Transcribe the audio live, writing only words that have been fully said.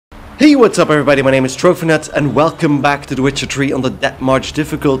Hey, what's up everybody, my name is Trophinut and welcome back to The Witcher 3 on the Death March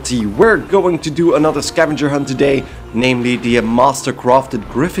difficulty. We're going to do another scavenger hunt today, namely the Mastercrafted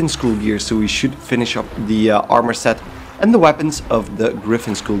Griffin school gear, so we should finish up the armor set and the weapons of the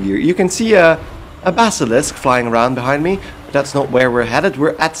Griffin school gear. You can see a basilisk flying around behind me, but that's not where we're headed.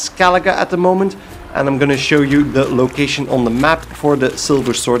 We're at Skellige at the moment, and I'm gonna show you the location on the map for the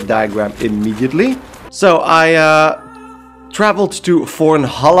silver sword diagram immediately. So I traveled to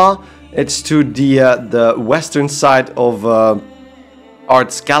Fornhalla. It's to the western side of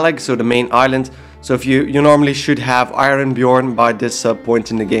Skellige, so the main island. So if you normally should have Ironbjorn by this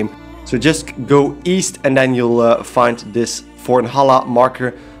point in the game. So just go east and then you'll find this Fornhalla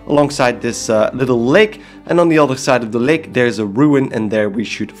marker alongside this little lake. And on the other side of the lake there's a ruin, and there we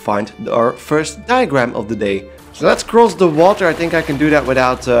should find our first diagram of the day. So let's cross the water. I think I can do that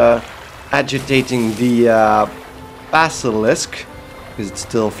without agitating the basilisk, because it's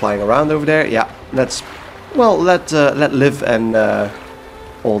still flying around over there. Yeah, let's, well, let live and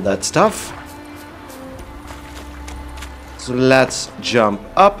all that stuff. So let's jump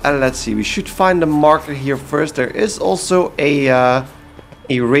up and let's see. We should find a marker here first. There is also a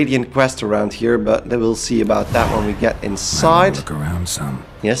radiant quest around here, but we'll see about that when we get inside. Look around some.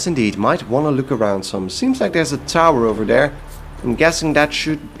 Yes, indeed. Might want to look around some. Seems like there's a tower over there. I'm guessing that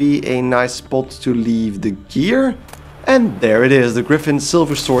should be a nice spot to leave the gear. And there it is, the Griffin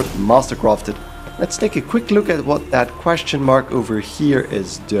Silver Sword Mastercrafted. Let's take a quick look at what that question mark over here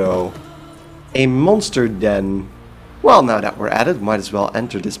is though. A monster den. Well, now that we're at it, might as well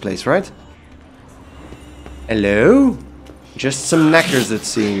enter this place, right? Hello? Just some knackers, it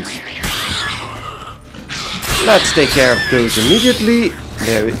seems. Let's take care of those immediately.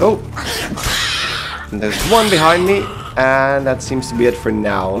 There we go. And there's one behind me, and that seems to be it for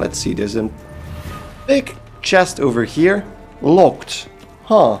now. Let's see, there's a big chest over here. Locked.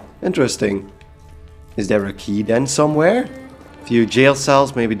 Huh, interesting. Is there a key then somewhere? A few jail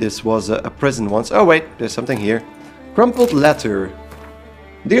cells, maybe this was a prison once. Oh wait, there's something here. Crumpled letter.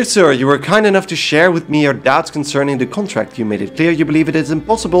 Dear sir, you were kind enough to share with me your doubts concerning the contract. You made it clear you believe it is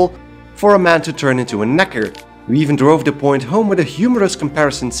impossible for a man to turn into a knacker. You even drove the point home with a humorous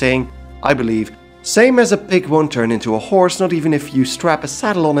comparison, saying, I believe, same as a pig won't turn into a horse, not even if you strap a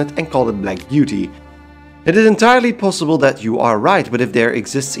saddle on it and call it Black Beauty. It is entirely possible that you are right, but if there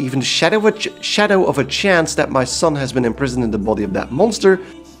exists even the shadow of a chance that my son has been imprisoned in the body of that monster,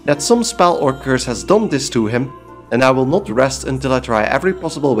 that some spell or curse has done this to him, then I will not rest until I try every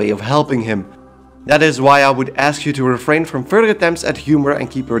possible way of helping him. That is why I would ask you to refrain from further attempts at humor and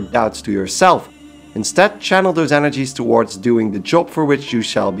keep your doubts to yourself. Instead, channel those energies towards doing the job for which you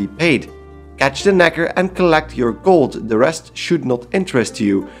shall be paid. Catch the knacker and collect your gold. The rest should not interest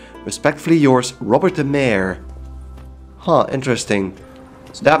you. Respectfully yours, Robert the Mayor. Huh, interesting.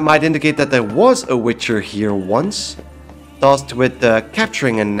 So that might indicate that there was a witcher here once, tasked with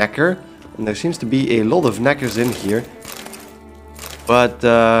capturing a knacker. And there seems to be a lot of knackers in here. But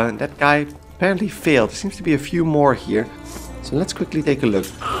that guy apparently failed. There seems to be a few more here. So let's quickly take a look.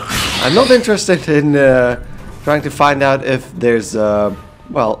 I'm not interested in trying to find out if there's,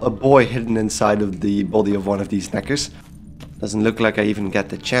 well, a boy hidden inside of the body of one of these knackers. Doesn't look like I even get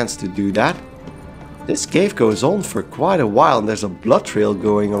the chance to do that. This cave goes on for quite a while, and there's a blood trail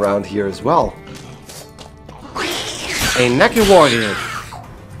going around here as well. A knacker warrior.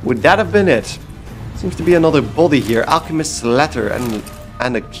 Would that have been it? Seems to be another body here. Alchemist's letter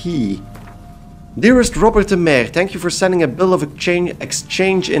and a key. Dearest Robert the Mayor, thank you for sending a bill of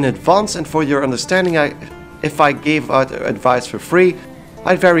exchange in advance, and for your understanding. If I gave out advice for free,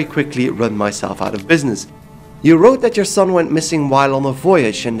 I'd very quickly run myself out of business. You wrote that your son went missing while on a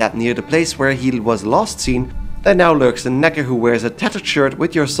voyage, and that near the place where he was last seen, there now lurks a knacker who wears a tattered shirt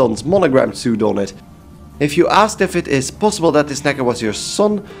with your son's monogram suit on it. If you asked if it is possible that this knacker was your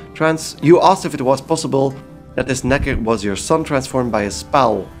son, transformed by a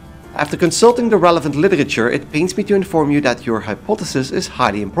spell. After consulting the relevant literature, it pains me to inform you that your hypothesis is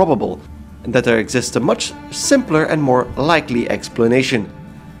highly improbable, and that there exists a much simpler and more likely explanation.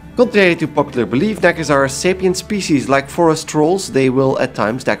 Contrary to popular belief, knackers are a sapient species. Like forest trolls, they will at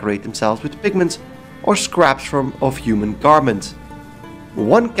times decorate themselves with pigments or scraps of human garments.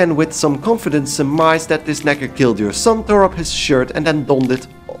 One can with some confidence surmise that this knacker killed your son, tore up his shirt and then donned it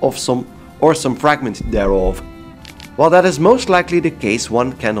of some fragment thereof. While that is most likely the case,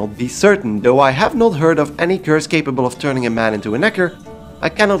 one cannot be certain. Though I have not heard of any curse capable of turning a man into a knacker, I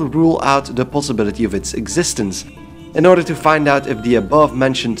cannot rule out the possibility of its existence. In order to find out if the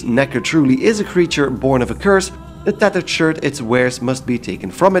above-mentioned knacker truly is a creature born of a curse, the tattered shirt it wears must be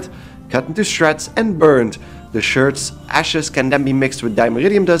taken from it, cut into shreds and burned. The shirt's ashes can then be mixed with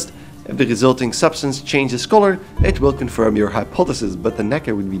dimeridium dust If the resulting substance changes color, it will confirm your hypothesis, but the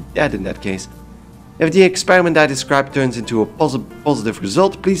necker would be dead in that case. If the experiment I described turns into a positive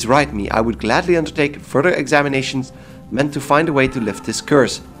result, please write me. I would gladly undertake further examinations meant to find a way to lift this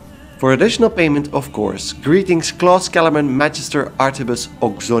curse. For additional payment, of course. Greetings, Claus Kellerman, Magister Artibus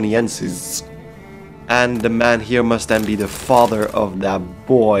Oxoniensis. And the man here must then be the father of that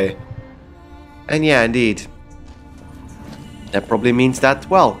boy. And yeah, indeed. That probably means that,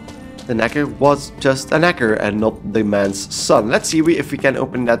 well, the necker was just a necker and not the man's son. Let's see if we can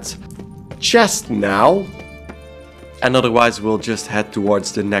open that chest now. And otherwise we'll just head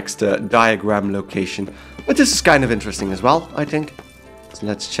towards the next diagram location. But this is kind of interesting as well, I think. So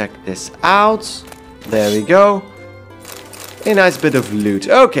let's check this out. There we go. A nice bit of loot.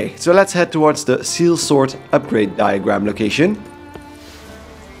 Okay, so let's head towards the seal sword upgrade diagram location.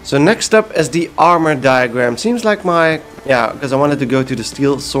 So next up is the armor diagram. Seems like because I wanted to go to the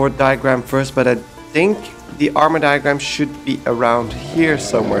steel sword diagram first, but I think the armor diagram should be around here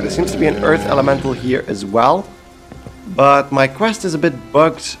somewhere. There seems to be an earth elemental here as well. But my quest is a bit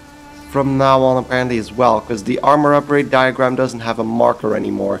bugged from now on apparently as well, because the armor upgrade diagram doesn't have a marker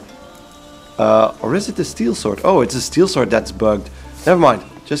anymore. Or is it the steel sword? Oh, it's a steel sword that's bugged. Never mind.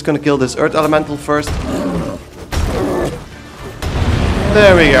 Just gonna kill this earth elemental first.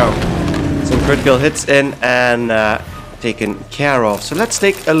 There we go. Some critical hits in and taken care of. So let's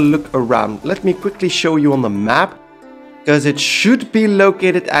take a look around. Let me quickly show you on the map, because it should be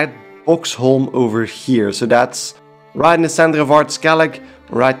located at Boxholm over here. So that's right in the center of Artskellig,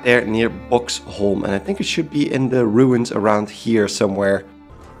 right there near Boxholm. And I think it should be in the ruins around here somewhere.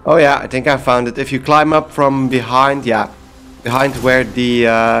 Oh yeah, I think I found it. If you climb up from behind, yeah, behind where the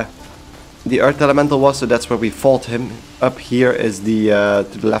earth elemental was, so that's where we fought him. Up here is the,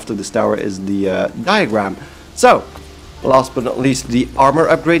 to the left of this tower is the diagram. So, last but not least, the armor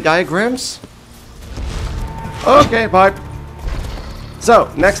upgrade diagrams. Okay, bye.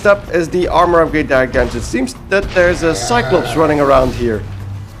 So, next up is the armor upgrade diagrams. It seems that there's a Cyclops running around here.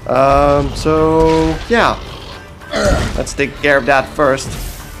 So, yeah. Let's take care of that first.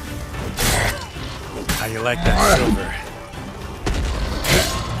 How you like that silver?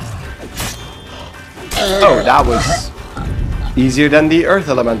 Oh, that was easier than the earth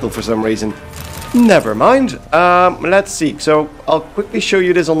elemental for some reason. Never mind. Let's see. So I'll quickly show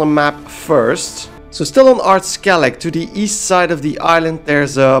you this on the map first. So still on Artskellig, to the east side of the island,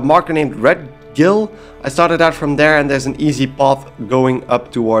 there's a marker named Red Gill. I started out from there, and there's an easy path going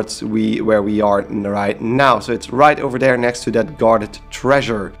up towards where we are right now. So it's right over there next to that guarded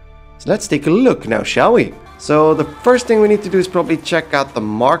treasure. So let's take a look now, shall we? So the first thing we need to do is probably check out the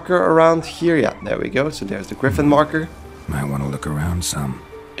marker around here. Yeah, there we go. So there's the Griffin marker. Might want to look around some.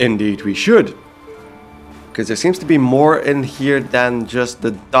 Indeed, we should. Because there seems to be more in here than just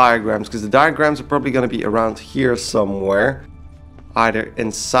the diagrams. Because the diagrams are probably going to be around here somewhere. Either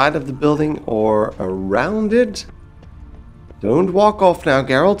inside of the building or around it. Don't walk off now,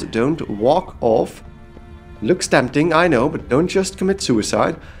 Geralt. Don't walk off. Looks tempting, I know, but don't just commit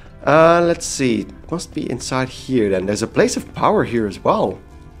suicide. Let's see. It must be inside here then. There's a place of power here as well.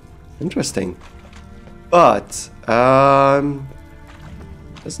 Interesting. But,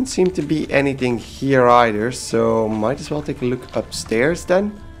 doesn't seem to be anything here either, so might as well take a look upstairs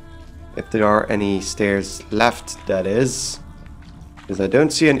then. If there are any stairs left, that is. Because I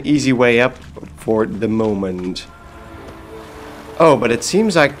don't see an easy way up for the moment. Oh, but it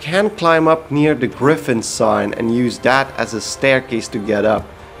seems I can climb up near the Griffin sign and use that as a staircase to get up.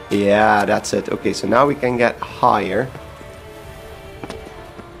 Yeah, that's it. Okay, so now we can get higher.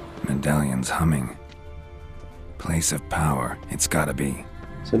 Medallion's humming. Place of power, it's gotta be.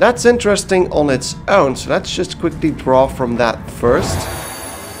 So that's interesting on its own. So let's just quickly draw from that first.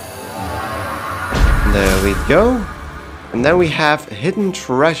 There we go. And then we have hidden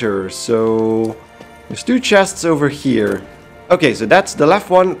treasure. So there's two chests over here. Okay, so that's the left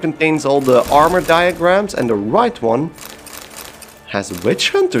one contains all the armor diagrams, and the right one has witch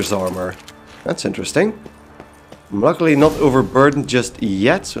hunter's armor. That's interesting. I'm luckily not overburdened just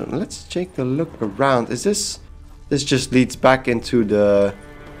yet, so let's take a look around. Is this just leads back into the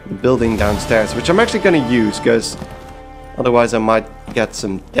building downstairs, which I'm actually going to use, because otherwise I might get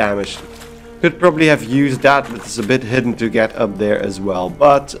some damage. Could probably have used that, but it's a bit hidden to get up there as well.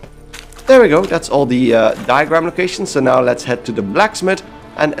 But there we go, that's all the diagram locations. So now let's head to the blacksmith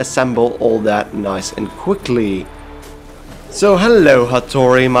and assemble all that nice and quickly. So hello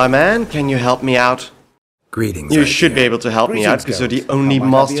Hattori, my man, can you help me out? Greetings. You should be able to help me out, because you're the only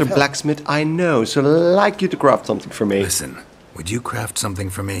master blacksmith I know, so I'd like you to craft something for me. Listen, would you craft something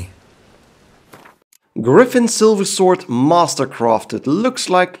for me? Griffin Silver Sword Mastercrafted. Looks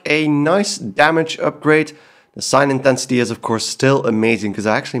like a nice damage upgrade. The sign intensity is of course still amazing because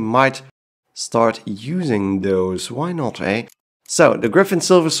I actually might start using those. Why not, eh? So, the Griffin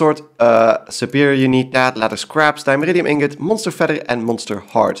Silver Sword, superior you need that, ladder scraps, diameridium ingot, monster feather and monster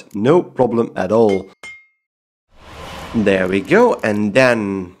heart. No problem at all. There we go, and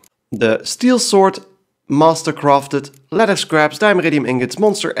then the Steel Sword Mastercrafted, ladder scraps, diameridium ingots,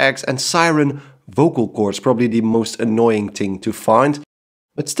 monster eggs and siren vocal cords. Probably the most annoying thing to find.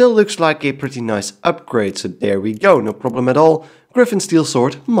 But still looks like a pretty nice upgrade, so there we go, no problem at all. Griffin Steel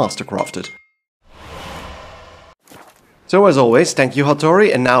Sword Mastercrafted. So as always, thank you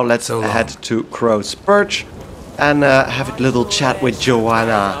Hattori, and now let's head to Crow's Perch and have a little chat with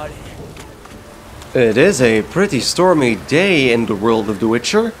Joanna. It is a pretty stormy day in the world of The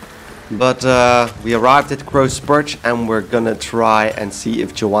Witcher, but we arrived at Crow's Perch and we're gonna try and see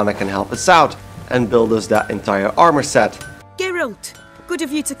if Joanna can help us out and build us that entire armor set. Geralt, good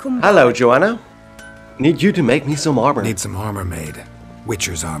of you to come. Hello Joanna. Need you to make me some armor. Need some armor made.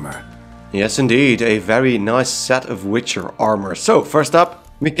 Witcher's armor. Yes indeed, a very nice set of Witcher armor. So first up,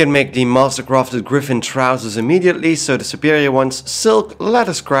 we can make the Mastercrafted Griffin trousers immediately. So the superior ones, silk,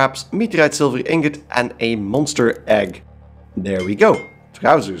 ladder scraps, meteorite silver ingot and a monster egg. There we go,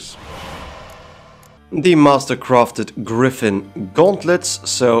 trousers. The Mastercrafted Griffin gauntlets,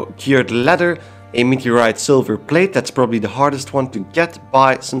 so cured leather, a meteorite silver plate, that's probably the hardest one to get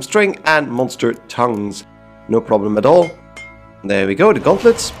by, some string and monster tongues. No problem at all. There we go, the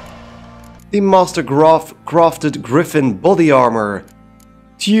gauntlets. The Mastercrafted Griffin body armor.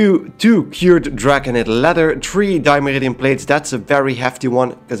 2 cured dragonite leather, 3 diameridium plates, that's a very hefty one,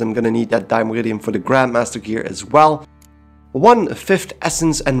 because I'm gonna need that diameridium for the Grandmaster gear as well. 1 fifth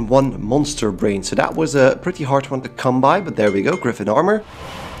essence and 1 monster brain, so that was a pretty hard one to come by, but there we go, Griffin armor.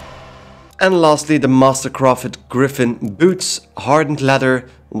 And lastly, the Mastercrafted Griffin boots, hardened leather,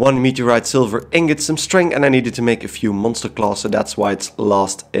 1 meteorite silver ingot, some string, and I needed to make a few monster claws, so that's why it's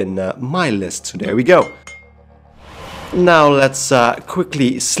last in my list. So there we go. Now let's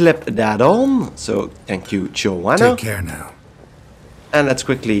quickly slip that on. So thank you, Joanna. Take care now. And let's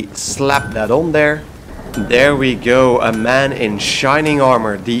quickly slap that on there. There we go, a man in shining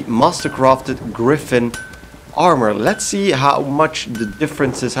armor, the Mastercrafted Griffin armor. Let's see how much the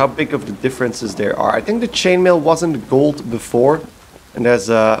differences, how big of the differences there are. I think the chainmail wasn't gold before. And there's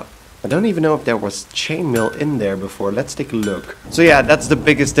I don't even know if there was chainmail in there before. Let's take a look. So yeah, that's the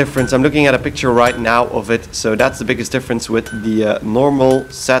biggest difference. I'm looking at a picture right now of it. So that's the biggest difference with the normal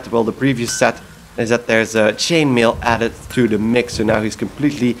set. Well, the previous set is that there's a chainmail added to the mix. So now he's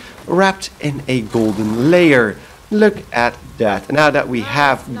completely wrapped in a golden layer. Look at that. And now that we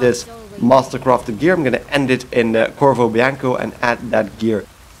have this Mastercrafted gear, I'm going to end it in Corvo Bianco and add that gear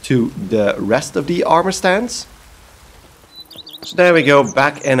to the rest of the armor stands. So there we go,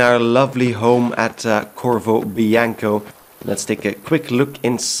 back in our lovely home at Corvo Bianco. Let's take a quick look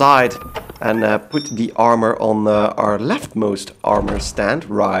inside and put the armor on our leftmost armor stand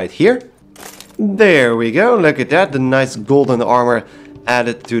right here. There we go, look at that, the nice golden armor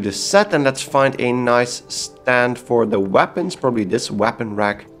added to the set. And let's find a nice stand for the weapons, probably this weapon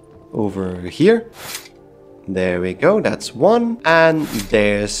rack over here. There we go, that's 1. And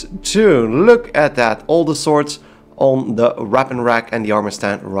there's 2. Look at that, all the swords on the weapon rack and the armor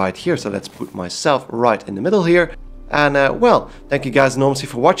stand right here. So let's put myself right in the middle here. And well, thank you guys enormously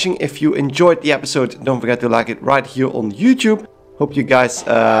for watching. If you enjoyed the episode, don't forget to like it right here on YouTube. Hope you guys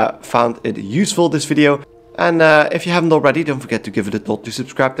found it useful, this video. And if you haven't already, don't forget to give it a thought to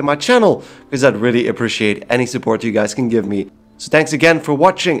subscribe to my channel, because I'd really appreciate any support you guys can give me. So thanks again for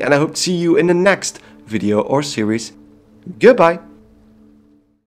watching, and I hope to see you in the next video or series. Goodbye!